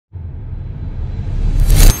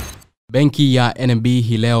Benki ya NMB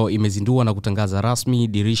hii leo imezindua na kutangaza rasmi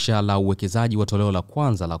dirisha la uwekezaji wa toleo la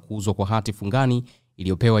kwanza la kuuzwa kwa hati fungani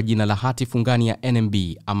iliyopewa jina la Hati Fungani ya NMB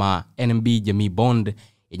ama NMB Jamii Bond,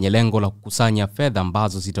 yenye lengo la kukusanya fedha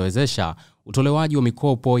ambazo zitawezesha utolewaji wa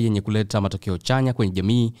mikopo yenye kuleta matokeo chanya kwenye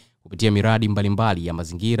jamii kupitia miradi mbalimbali ya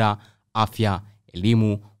mazingira, afya,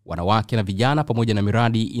 elimu, wanawake na vijana, pamoja na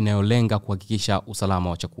miradi inayolenga kuhakikisha usalama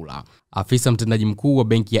wa chakula. Afisa mtendaji mkuu wa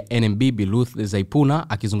benki ya NMB Bilioni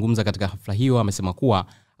akizungumza katika hafla hiyo amesema kuwa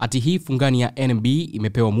hati hii fungani ya NMB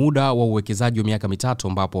imepewa muda wa uwekezaji wa miaka 3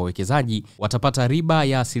 ambapo wawekezaji watapata riba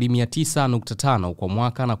ya 9.5% kwa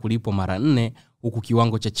mwaka na kulipwa mara 4, huku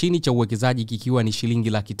kiwango cha chini cha uwekezaji kikiwa ni shilingi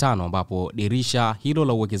 500,000 ambapo dirisha hilo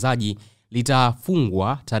la uwekezaji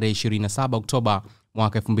litafungwa tarehe 27 Oktoba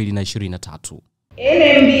mwaka 2023.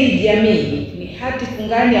 NMB Jamii ni hati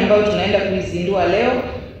fungani ambayo tunaenda kuizindua leo,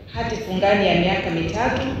 hati fungani ya miaka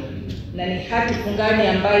 3 na ni hati fungani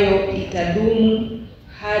ambayo itadumu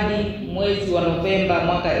hadi mwezi wa Novemba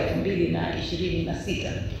mwaka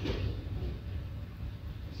 2026.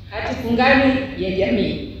 Hati fungani ya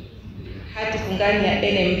jamii, hati fungani ya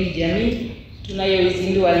NMB Jamii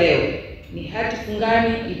tunayoizindua leo ni hati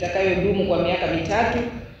fungani itakayodumu kwa miaka 3.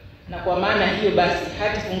 Na kwa maana hiyo basi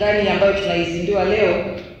hati fungani ambayo tunaizindua leo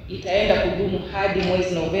itaenda kudumu hadi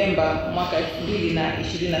mwezi Novemba mwaka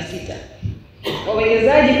 2026.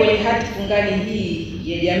 Wawekezaji kwenye hati fungani hii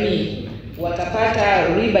ya jamii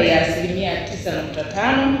watapata riba ya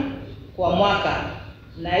 9.5% kwa mwaka,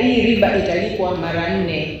 na hii riba italipwa mara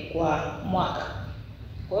 4 kwa mwaka.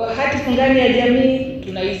 Kwa hiyo hati fungani ya jamii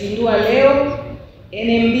tunaizindua leo,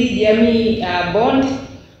 NMB Jamii Bond,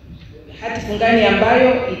 hati fungani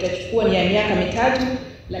ambayo itachukua ni ya miaka 3,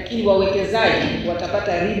 lakini wawekezaji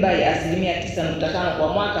watapata riba ya 9.5% kwa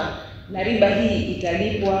mwaka, na riba hii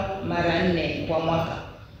italipwa mara 4 kwa mwaka.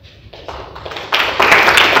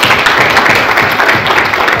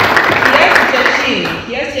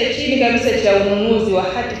 Kiasi cha chini kabisa cha ununuzi wa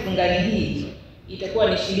hati fungani hii itakuwa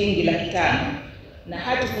ni shilingi 500,000, na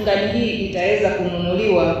hati fungani hii itaweza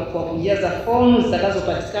kununuliwa kwa kujaza fomu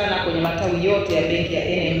zitakazopatikana kwenye matawi yote ya benki ya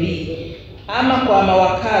NMB ama kwa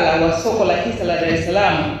mawakala wa soko la hisa la Dar es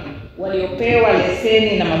Salaam waliopewa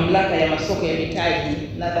leseni na mamlaka ya masoko ya mitaji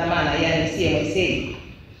na dhamana, yani CMSA.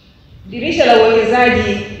 Dirisha la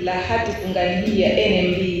uwekezaji la hati fungani hii ya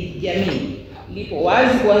NMB Jamii lipo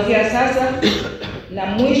wazi kuanzia sasa, na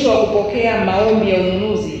mwisho wa kupokea maombi ya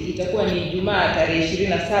ununuzi itakuwa ni Ijumaa tarehe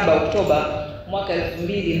 27 Oktoba mwaka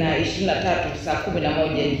 2023 saa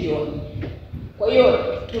 11 jioni. Kwa hiyo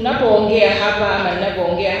tunapoongea hapa ama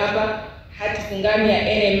ninapoongea hapa, hati fungani ya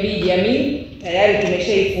NMB Jamii tayari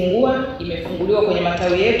tumeshaifungua, imefunguliwa kwenye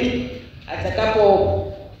matawi yetu.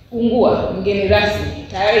 Atakapofungua mgeni rasmi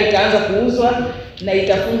tayari itaanza kuuzwa na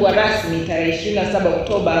itafungwa rasmi tarehe 27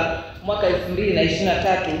 Oktoba mwaka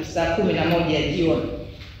 2023 saa 11 jioni.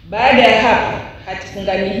 Baada ya hapo hati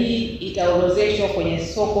fungani hii itaorozeshwa kwenye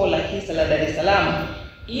soko la hisa la Dar es Salaam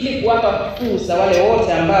ili kuwapa fursa wale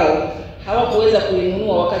wote ambao hawakuweza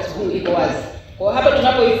kuinunua wakati huu iko wazi. Kwa hapa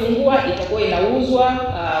tunapoifungua itakuwa inauzwa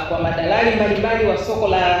kwa madalali mbalimbali wa soko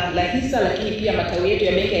la hisa, lakini pia matawi yetu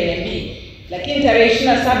ya benki ya NMB. Lakini tarehe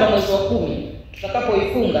 27 mwezi wa 10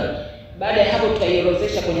 tutakapoifunga, baada ya hapo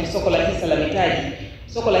tutaiorozesha kwenye soko la hisa la mitaji,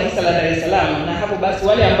 soko la hisa la Dar es Salaam, na hapo basi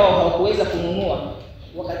wale ambao hawakuweza kununua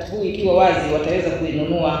wakati huu ikiwa wazi wataweza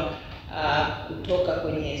kuinunua kutoka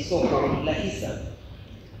kwenye soko la hisa.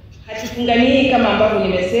 Hati fungani hii kama ambavyo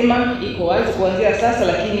nimesema iko wazi kuanzia sasa,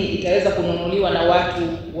 lakini itaweza kununuliwa na watu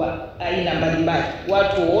wa aina mbalimbali.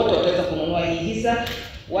 Watu wote wataweza kununua hii hisa,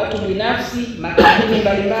 watu binafsi, makampuni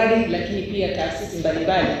mbalimbali, lakini pia taasisi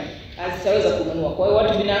mbalimbali zitaweza kununua. Kwa hiyo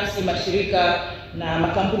watu binafsi, mashirika na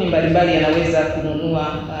makampuni mbalimbali yanaweza kununua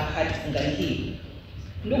hati fungani hii.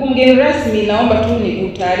 Ndugu mgeni rasmi, naomba tu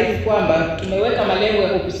nikutaarifu kwamba tumeweka malengo ya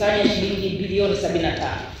kukusanya shilingi bilioni 75.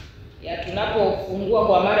 Ya tunapofungua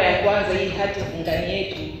kwa mara ya kwanza hii hati fungani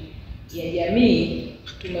yetu ya jamii,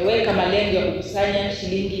 tumeweka malengo ya kukusanya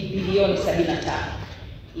shilingi bilioni 75.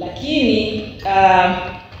 Lakini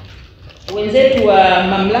wenzetu wa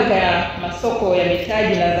mamlaka ya masoko ya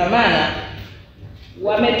mitaji na dhamana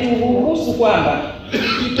wameturuhusu kwamba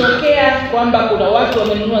ikitokea kwamba kuna watu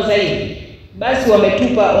wamenunua zaidi, basi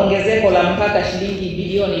wametupa ongezeko la mpaka shilingi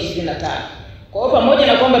bilioni 25. Kwa hiyo pamoja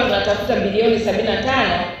na kwamba tunatafuta bilioni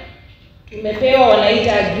 75, tumepewa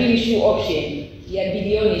wanaita green shoe option ya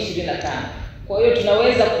bilioni 25. Kwa hiyo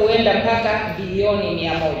tunaweza kuenda mpaka bilioni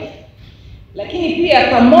 100. Lakini pia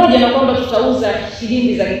pamoja na kwamba tutauza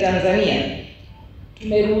shilingi za Kitanzania,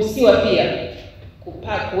 tumeruhusiwa pia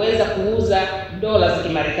kuweza kuuza dola za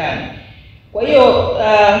Kimarekani. Kwa hiyo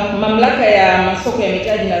mamlaka ya masoko ya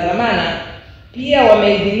mitaji na dhamana pia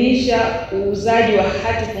wameidhinisha uuzaji wa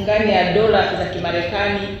hati fungani ya dola za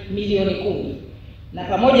Kimarekani milioni 10. Na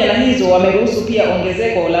pamoja na hizo wameruhusu pia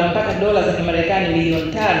ongezeko la mpaka dola za Kimarekani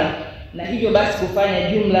milioni 5, na hivyo basi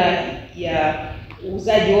kufanya jumla ya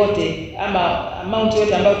uuzaji wote ama amount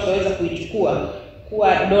yote ambayo tutaweza kuichukua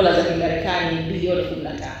kuwa dola za Kimarekani bilioni 15.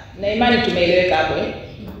 Na imani tumeeleweka hapo eh?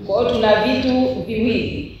 Kwa hiyo tuna vitu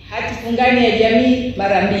viwili, hati fungani ya jamii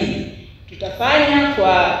mara 2. Tutafanya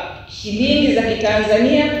kwa shilingi za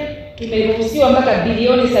Kitanzania, tumeruhusiwa mpaka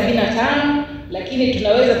bilioni 75, lakini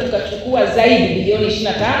tunaweza tukachukua zaidi bilioni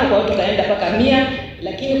 25, kwa hiyo tutaenda mpaka 100.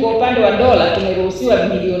 Lakini kwa upande wa dola tumeruhusiwa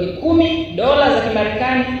milioni 10 dola za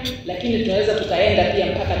Kimarekani, lakini tunaweza tukaenda pia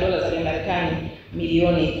mpaka dola za Kimarekani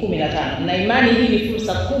milioni 15. Na imani hii ni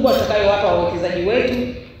fursa kubwa tutakayowapa wawekezaji wetu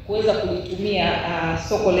kuweza kulitumia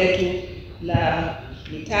soko letu la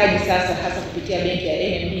mitaji sasa, hasa kupitia benki ya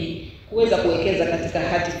NMB, kuweza kuwekeza katika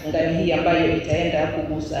hati fungani hii ambayo itaenda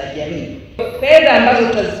kugusa jamii. Fedha ambazo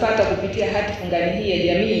tutazipata kupitia hati fungani hii ya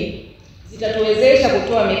jamii zitatuwezesha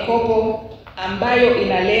kutoa mikopo ambayo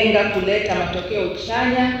inalenga kuleta matokeo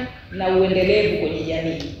chanya na uendelevu kwenye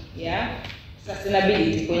jamii,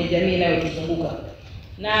 sustainability kwenye jamii inayotuzunguka.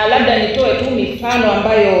 Na labda nitoe tu mifano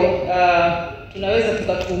ambayo tunaweza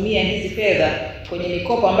tukatumia hizi fedha kwenye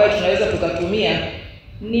mikopo ambayo tunaweza tukatumia.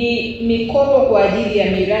 Ni mikopo kwa ajili ya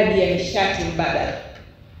miradi ya nishati mbadala.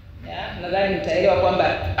 Nadhani mtaelewa kwamba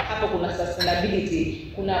hapo kuna sustainability,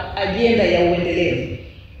 kuna ajenda ya uendelevu.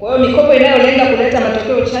 Kwa hiyo mikopo inayolenga kuleta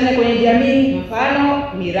matokeo chanya kwenye jamii, mfano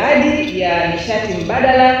miradi ya nishati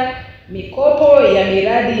mbadala, mikopo ya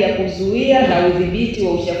miradi ya kuzuia na udhibiti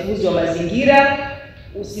wa uchafuzi wa mazingira,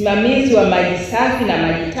 usimamizi wa maji safi na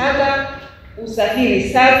maji taka, usafiri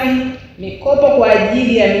safi, mikopo kwa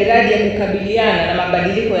ajili ya miradi ya kukabiliana na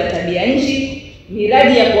mabadiliko ya tabia nchi,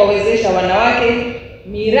 miradi ya kuwawezesha wanawake,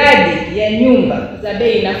 miradi ya nyumba za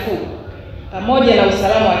bei nafuu, pamoja na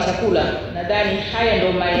usalama wa chakula. Nadhani haya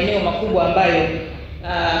ndio maeneo makubwa ambayo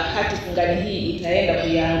hati fungani hii itaenda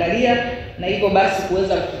kuyaangalia, na hivyo basi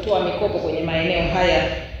kuweza kutoa mikopo kwenye maeneo haya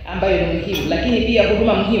ambayo ni muhimu. Lakini pia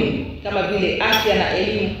huduma muhimu kama vile afya na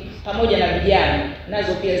elimu pamoja na vijana,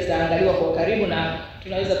 nazo pia zitaangaliwa kwa karibu na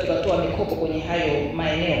tunaweza tukatoa mikopo kwenye hayo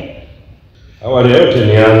maeneo. Awali yote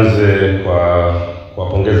nianze kwa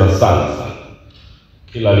kuwapongeza sana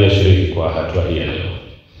kila aliyeshiriki kwa hatua hii leo.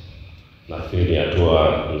 Nafikiri ni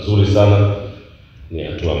hatua nzuri sana, ni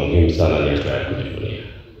hatua muhimu sana, ni hatua ya kujivunia.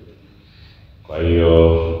 Kwa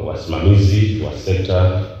hiyo wasimamizi wa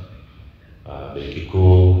sekta, benki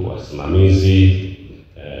kuu, wasimamizi,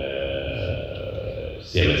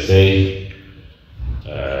 CMSA,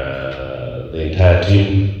 the entire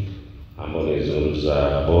team ambao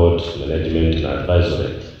nizungumza board, management na advisory,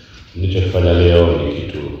 nilichokifanya leo ni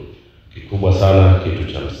kitu kikubwa sana,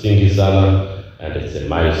 kitu cha msingi sana, and it's a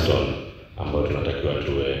milestone ambayo tunatakiwa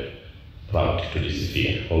tuwe proud,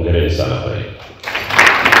 tujisifie. Hongereni sana kwa hiyo.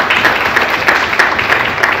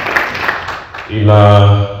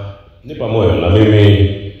 Nipa moyo, na mimi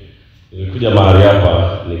nilikuja mahali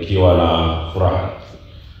hapa nikiwa na furaha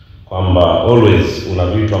kwamba always una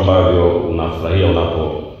vitu ambavyo unafurahia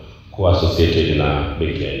unapokuwa associated na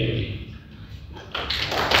benki ya NMB.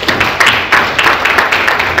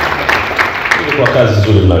 Kwa kazi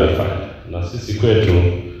nzuri mnayofanya, na sisi kwetu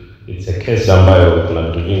it's a case ambayo kuna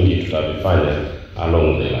vitu vingi tutavifanya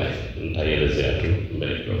along the line, nitaielezea tu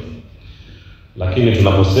mbele kidogo. Lakini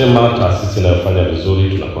tunaposema taasisi inayofanya vizuri,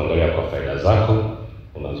 tunakuangalia kwa faida zako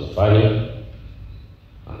unazofanya,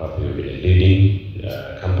 ambapo you're the leading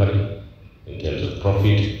company in terms of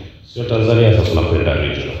profit. Sio Tanzania, sasa tunakwenda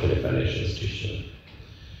regional kwenye financial institution.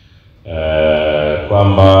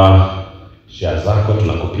 Kwamba share zako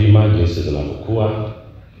tunakupima jinsi zinavyokuwa,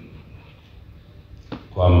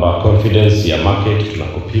 kwamba confidence ya market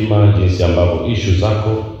tunakupima jinsi ambavyo issue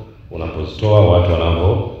zako unapozitoa watu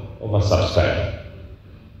wanavyo oversubscribe,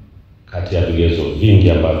 kati ya vigezo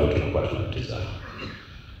vingi ambavyo tunakuwa tunatizama.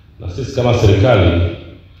 Na sisi kama serikali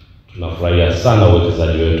tunafurahia sana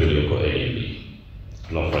uwekezaji wetu ulioko NMB.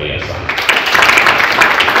 Tunafurahia sana.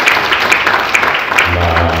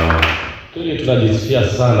 Na kweli tunajisikia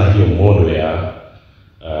sana hiyo modo ya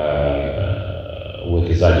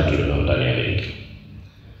uwekezaji tulio ndani ya benki.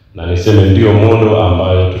 Na niseme ndio modo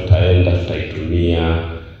ambayo tutaitumia,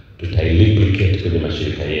 tutaireplicate kwenye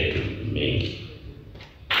mashirika yetu mengi.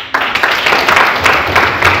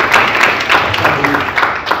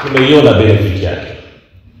 Tumeiona benefit yake.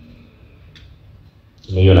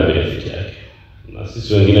 Na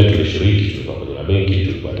sisi wengine tulishiriki, tulikuwa kwenye benki,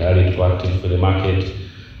 tulikuwa tayari tuko active kwenye market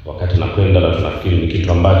wakati nakwenda, na tunafikiri ni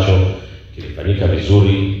kitu ambacho kilifanyika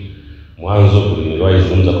vizuri. Mwanzo niliwahi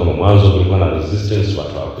zungumza kwamba mwanzo kulikuwa na resistance,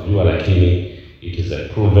 watu hawakujua, lakini it is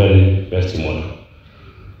a proven best model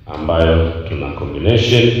ambayo tuna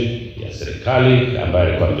combination ya serikali ambayo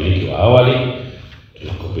ilikuwa mmiliki wa awali,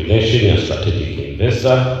 tuna combination ya strategic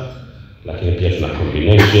investor, lakini pia tuna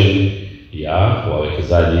combination ya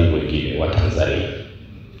wawekezaji wengine wa Tanzania.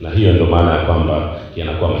 Na hiyo ndio maana ya kwamba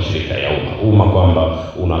yanakuwa mashirika ya umma kwamba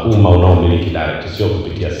una umma unaomiliki direct, sio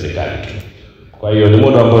kupitia serikali tu. Kwa hiyo ni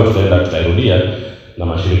model ambayo tutairudia na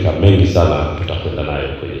mashirika mengi sana tutakwenda nayo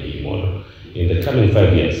kwenye hii model. In the coming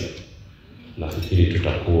 5 years, nafikiri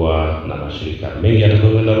tutakuwa na mashirika mengi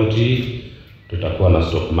yatakayoenda route hii. Tutakuwa na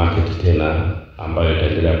stock market tena ambayo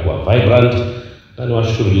itaendelea kuwa vibrant, na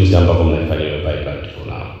niwashukuru jinsi ambavyo mnaifanya iwe vibrant for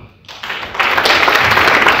now.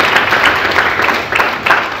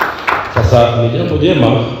 Sasa ni jambo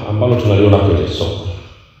jema ambalo tunaliona kwenye soko.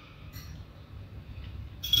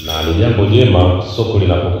 Na ni jambo jema soko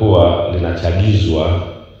linapokuwa linachagizwa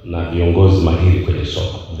na viongozi mahiri kwenye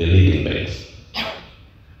soko, the leading banks.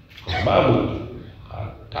 Kwa sababu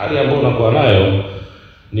hatari ambayo unakuwa nayo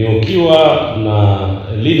ni ukiwa na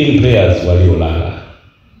leading players waliolala,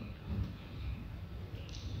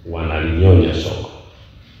 wanalinyonya soko,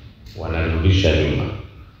 wanarudisha nyuma.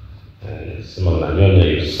 Sema wananyonya,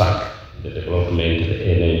 you suck the development,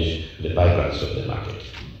 the energy, the vibrance of the market.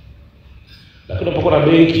 Lakini unapokuwa na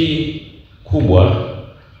benki kubwa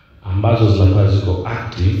ambazo zinakuwa ziko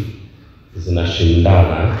active,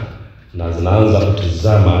 zinashindana na zinaanza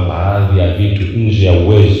kutizama baadhi ya vitu nje ya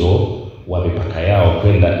uwezo wa mipaka yao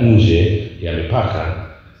kwenda nje ya mipaka,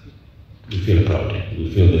 we feel proud, we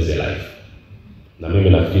feel this alive. Na mimi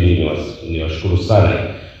nafikiri niwashukuru sana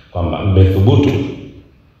kwamba mmethubutu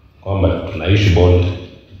kwamba tunaishi bond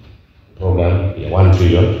program ya 1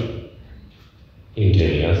 trillion in 10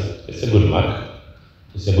 years. It's a good mark.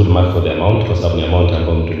 It's a good mark for the amount, kwa sababu ni amount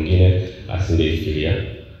ambayo mtu mwingine asingefikiria.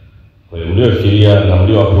 Kwa hiyo mliofikiria na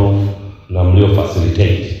mlio approve na mlio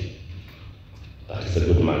facilitate, that is a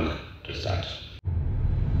good mark to start.